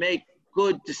need to make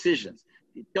good decisions.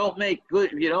 If you don't make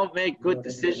good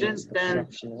decisions, then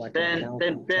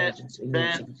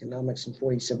economics in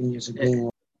 47 years of being.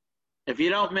 If you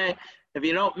don't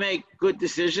make good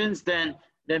decisions, then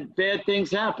bad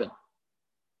things happen.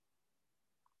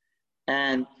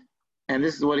 And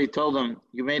this is what he told them: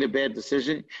 you made a bad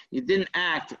decision. You didn't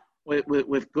act with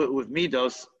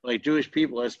midos like Jewish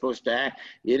people are supposed to act.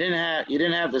 You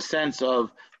didn't have the sense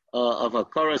of a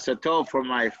koras hatov for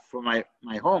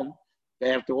my home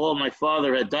after all my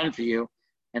father had done for you,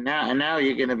 and now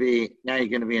you're going to be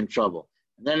in trouble.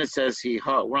 And then it says he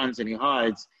runs and he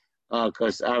hides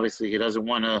because obviously he doesn't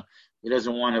want to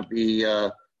be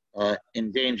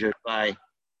endangered by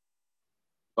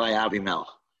Avimelech.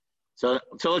 So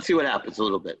let's see what happens a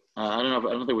little bit. I don't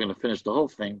think we're going to finish the whole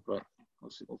thing, but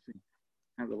we'll see.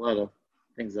 I have a lot of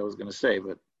things I was going to say,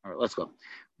 but all right, let's go.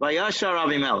 Vayashar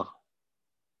Avimelech.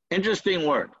 Interesting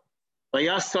word.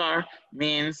 Vayasar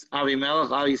means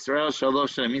Avimelech al Yisrael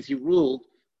Shalosh. It means he ruled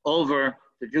over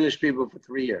the Jewish people for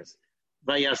 3 years.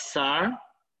 Vayasar.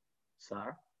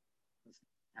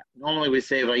 Normally we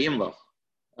say Vayimlach.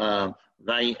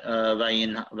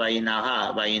 Vayinahag.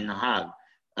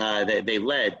 They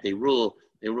led, they rule.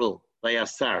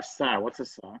 Vayasar. Sar. What's a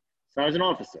sar? Sar is an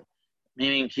officer,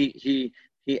 meaning he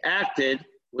acted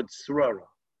with surara,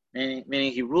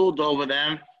 meaning he ruled over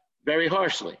them very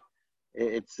harshly.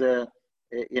 It's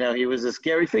he was a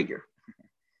scary figure.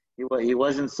 He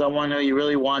wasn't someone who you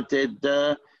really wanted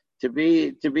to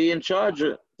be in charge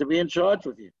with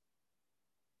you.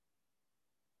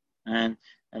 And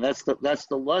that's the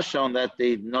lashon that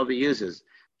the Navi uses.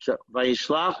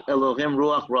 Vayishlach Elohim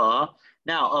ruach ra'ah.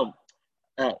 Now,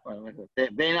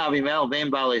 bein Avimel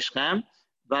bein Baalei Shechem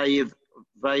vayiv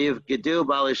gedu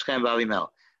Baalei Shechem v'Avimel.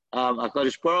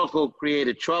 HaKadosh Baruch Hu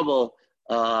created trouble,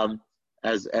 as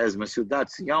Masudat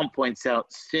Sion points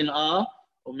out, sin'ah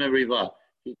u'meriva.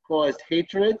 He caused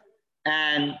hatred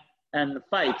and the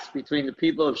fights between the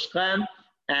people of Shechem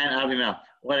and Avimel.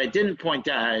 What I didn't point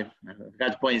out, I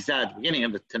forgot to point this out at the beginning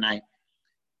of it tonight,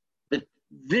 but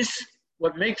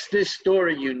what makes this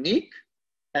story unique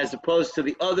as opposed to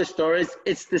the other stories,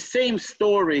 it's the same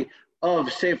story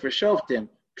of Sefer Shoftim,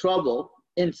 trouble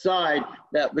inside,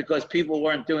 that because people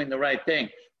weren't doing the right thing.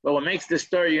 But what makes this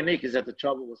story unique is that the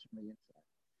trouble was from the inside.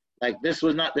 Like this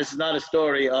is not a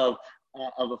story of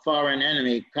a foreign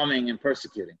enemy coming and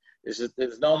persecuting.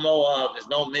 There's no Moab, there's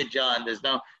no Midian, there's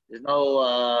no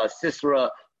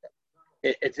Sisera.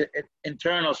 It's an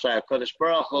internal strife. Kodesh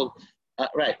Baruch Hu,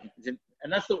 right?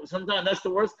 And sometimes that's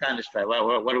the worst kind of strife.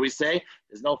 What do we say?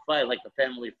 There's no fight like the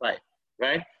family fight,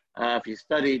 right? If you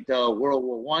studied World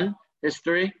War I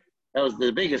history, that was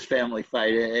the biggest family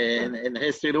fight in the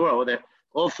history of the world.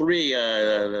 All three,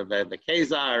 the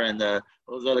Khazar and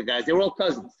those other guys, they were all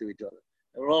cousins to each other.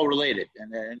 They were all related,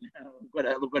 and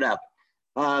look what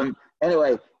happened.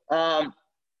 Anyway,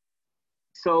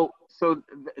 so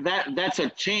that's a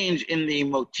change in the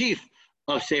motif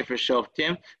of Sefer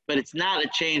Shoftim, but it's not a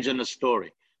change in the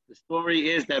story. The story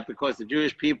is that because the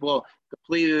Jewish people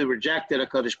completely rejected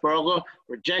HaKadosh Baruch Hu,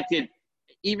 rejected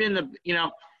even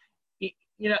in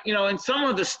some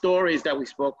of the stories that we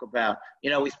spoke about,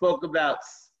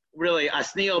 really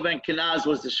Asniel ben Kenaz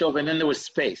was the shofar, and then there was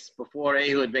space before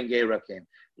Ehud ben Gera came.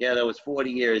 Yeah, there was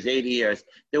 40 years, 80 years.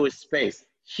 There was space.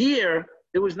 Here,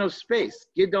 there was no space.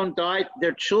 Gidon died.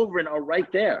 Their children are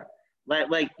right there.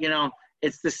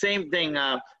 It's the same thing.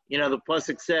 The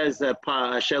pasuk says,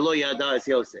 "Shelo yada es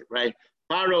Yosef." Right?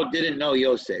 Paro didn't know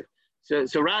Yosef. So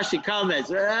Rashi comments,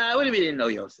 "What do you mean he didn't know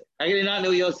Yosef? I did not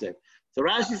know Yosef." So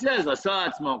Rashi says,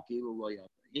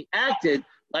 he acted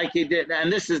like he did, and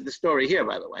this is the story here,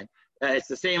 by the way. It's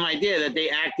the same idea that they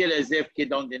acted as if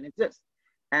Gidon didn't exist,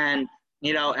 and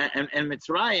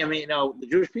Mitzrayim, the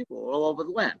Jewish people were all over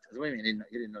the land. What do you mean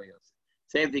you didn't know Yosef?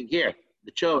 Same thing here.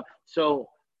 The children. So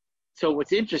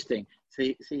what's interesting? So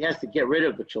he has to get rid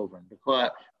of the children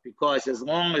because as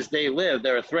long as they live,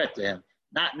 they're a threat to him.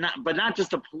 But not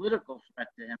just a political threat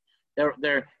to him.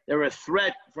 They're a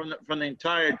threat from the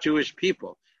entire Jewish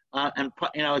people.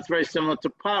 It's very similar to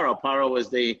Paro. Paro was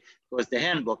the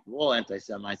handbook of all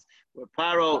anti-Semites, where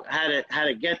Paro had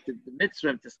to get the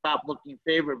Mitzrayim to stop looking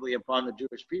favorably upon the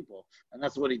Jewish people, and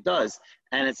that's what he does.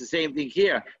 And it's the same thing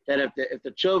here, that if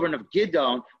the children of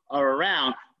Gidon are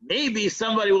around, maybe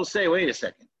somebody will say, "Wait a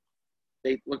second,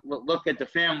 they look at the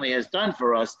family has done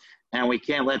for us, and we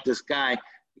can't let this guy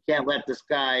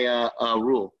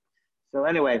rule." So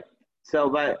anyway,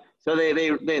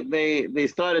 they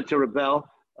started to rebel.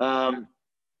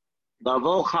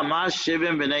 Lavo Hamas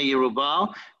Shivim b'nei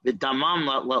Yerubal v'damam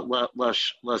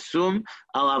lasum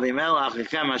al Avimelech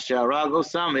achichem asher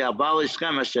haragosam v'abal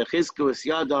ishchem asher chizku es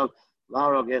yadav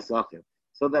l'harag es achiv.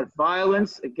 So that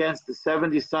violence against the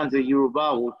 70 sons of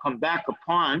Yerubal will come back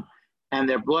upon, and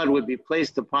their blood would be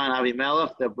placed upon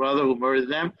Avimelech, their brother who murdered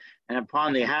them, and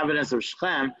upon the inhabitants of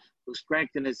Shechem, who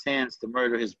strengthened his hands to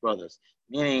murder his brothers.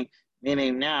 Meaning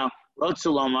now,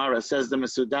 Rotzulomar, says the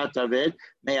Masudat David,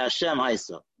 may Hashem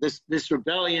haisa. This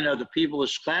rebellion of the people of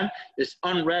Shechem, this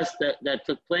unrest that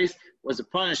took place, was a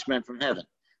punishment from heaven.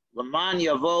 Laman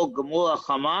yavo gemula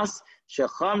Hamas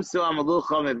shechamsu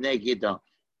amalucha mibnei Gidon.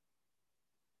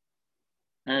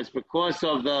 And it's because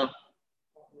of the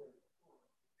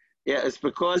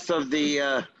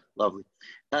lovely.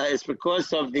 It's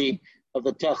because of the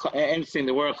interesting.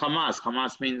 The word Hamas.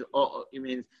 Hamas means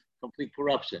complete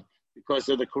corruption. Because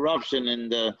of the corruption and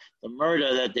the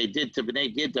murder that they did to Bnei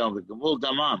Gidon, the Gemul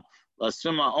Damam,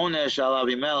 Lasuma Onesh al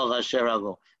Avimelech asher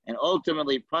hago, and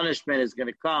ultimately punishment is going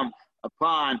to come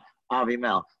upon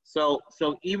Avimelech. So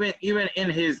even in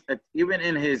his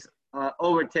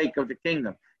overtake of the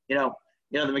kingdom, the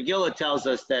Megillah tells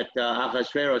us that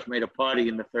Achashverosh made a party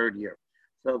in the third year.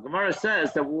 So Gemara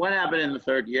says that what happened in the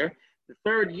third year? The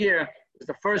third year, was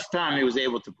the first time he was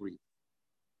able to breathe,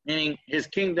 meaning his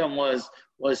kingdom was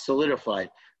solidified.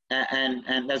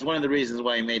 And that's one of the reasons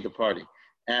why he made the party.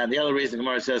 And the other reason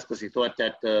Gemara says because he thought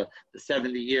that the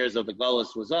 70 years of the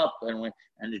Gullus was up and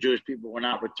the Jewish people were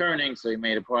not returning, so he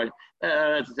made a party.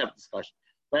 That's a separate discussion.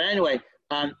 But anyway,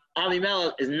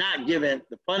 Avimelech is not given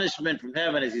the punishment from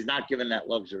heaven, is he's not given that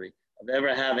luxury of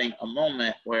ever having a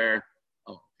moment where,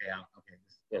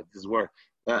 this is work.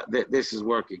 This is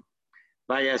working.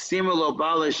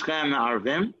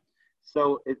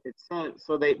 So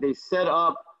so they set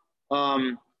up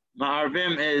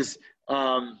Ma'arvim is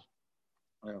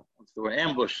what's the word?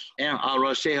 Ambush. Al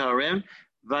Roshei Harim.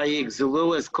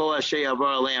 Vayigzulu is Kol Asher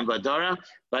Avar Aleim Badara.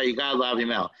 Vayigad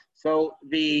L'Avimelech. So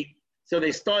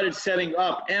they started setting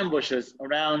up ambushes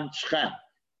around Shechem,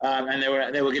 and they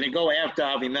were going to go after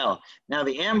Avimelech. Now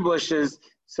the ambushes.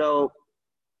 So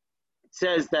it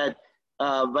says that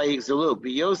Vayigzulu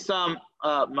Biyosam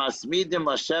Masmidim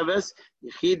Lasheves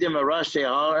Yechidim Arashei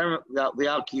Harim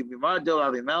V'Alki Bimardil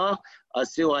Avimelech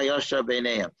Asil Hayasha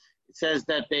Beineim. It says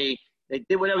that they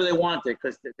did whatever they wanted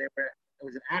because it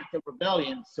was an act of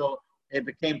rebellion, so it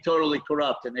became totally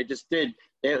corrupt, and they just did.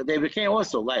 They became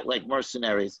also like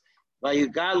mercenaries.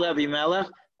 Vayigad Avimelech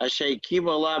Asher Kivu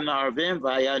Olav Ma'arvim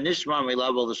Vaya Nishma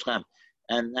Milav L'Shechem.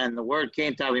 And the word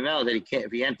came to Avimelech that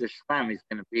if he enters Shechem, he's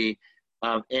going to be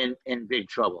in big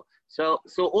trouble. So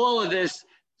all of this.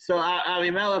 So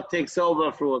Avimelech takes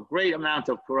over through a great amount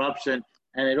of corruption,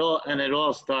 and it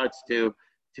all starts to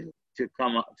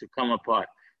come apart.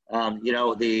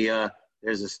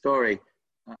 There's a story.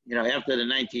 After the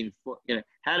 1940,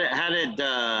 how did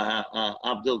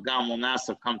Abdul Gamal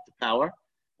Nasser come to power?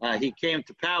 He came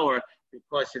to power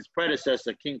because his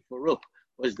predecessor, King Farouk,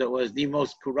 was the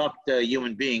most corrupt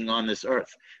human being on this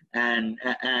earth, and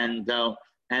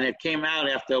it came out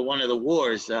after one of the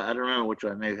wars. I don't remember which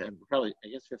one. Probably I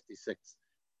guess 56.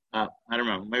 I don't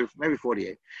remember. Maybe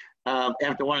 48.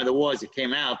 After one of the wars, it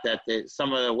came out that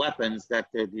some of the weapons that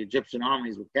the Egyptian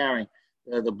armies were carrying,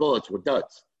 the bullets were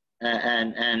duds,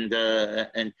 and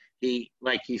he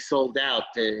sold out.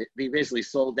 He basically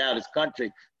sold out his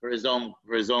country for his own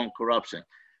corruption.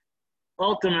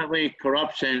 Ultimately,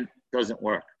 corruption doesn't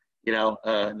work.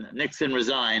 Nixon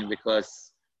resigned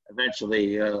because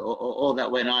eventually all that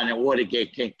went on, and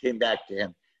Watergate came back to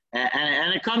him,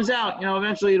 and it comes out.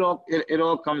 Eventually it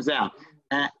all comes out.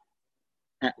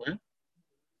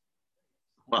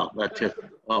 Well, that too.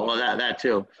 Well, that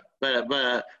too.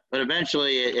 But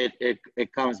eventually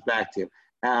it comes back to you.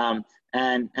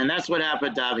 And that's what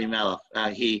happened to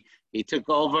Avimelech. He took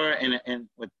over and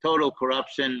with total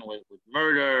corruption, with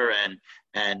murder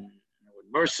and with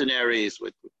mercenaries,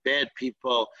 with bad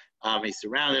people. He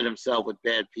surrounded himself with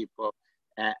bad people,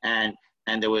 and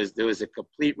there was a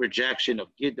complete rejection of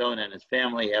Gideon and his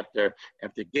family after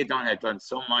Gideon had done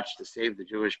so much to save the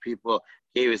Jewish people,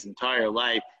 gave his entire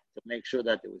life to make sure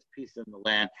that there was peace in the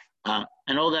land,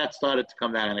 and all that started to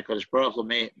come down, and the Kodesh Baruch Hu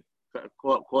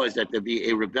caused that there be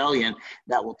a rebellion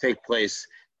that will take place,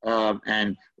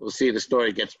 and we'll see the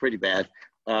story gets pretty bad.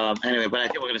 Anyway, but I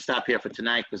think we're going to stop here for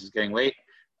tonight because it's getting late.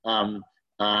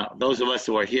 Those of us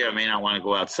who are here may not want to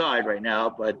go outside right now,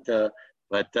 but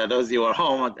those of you who are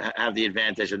home have the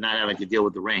advantage of not having to deal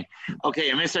with the rain.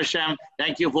 Okay, Mr. Hashem,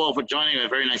 thank you all for joining. A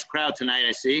very nice crowd tonight,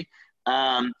 I see.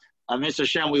 Mr.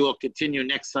 Hashem, we will continue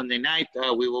next Sunday night.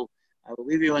 I will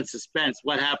leave you in suspense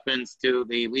what happens to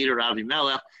the leader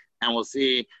Avimelech, and we'll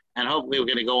see. And hopefully we're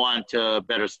going to go on to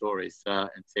better stories and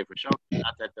Sefer Shoftim.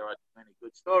 Not that there are many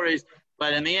good stories,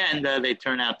 but in the end, they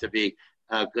turn out to be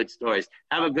good stories.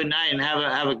 Have a good night and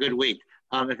have a good week.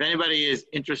 If anybody is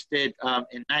interested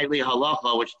in nightly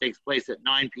halacha, which takes place at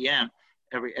 9 p.m.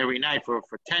 every night for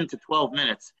 10 to 12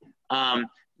 minutes,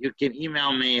 you can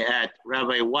email me at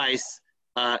Rabbi Weiss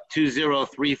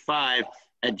 2035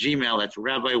 at Gmail. That's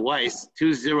Rabbi Weiss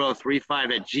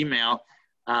 2035 at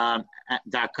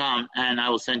gmail.com, and I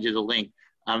will send you the link.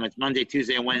 It's Monday,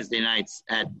 Tuesday, and Wednesday nights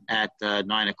at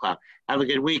 9 o'clock. Have a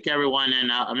good week, everyone,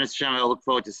 and Mr. Shem, I look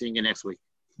forward to seeing you next week.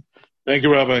 Thank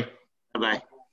you, Rabbi. Bye-bye.